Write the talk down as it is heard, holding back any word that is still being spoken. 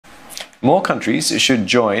More countries should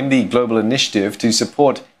join the global initiative to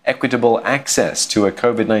support equitable access to a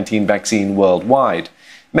COVID-19 vaccine worldwide.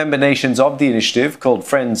 Member nations of the initiative, called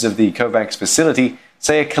Friends of the COVAX Facility,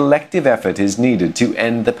 say a collective effort is needed to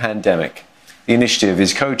end the pandemic. The initiative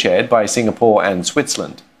is co-chaired by Singapore and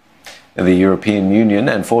Switzerland. The European Union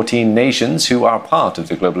and 14 nations who are part of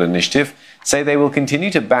the global initiative say they will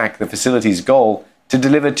continue to back the facility's goal to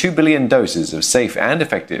deliver 2 billion doses of safe and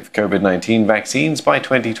effective COVID-19 vaccines by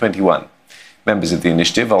 2021. Members of the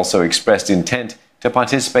initiative also expressed intent to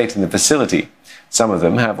participate in the facility. Some of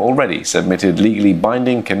them have already submitted legally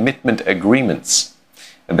binding commitment agreements.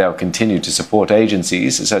 And they'll continue to support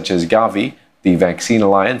agencies such as Gavi, the Vaccine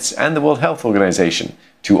Alliance, and the World Health Organization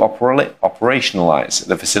to operationalize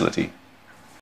the facility.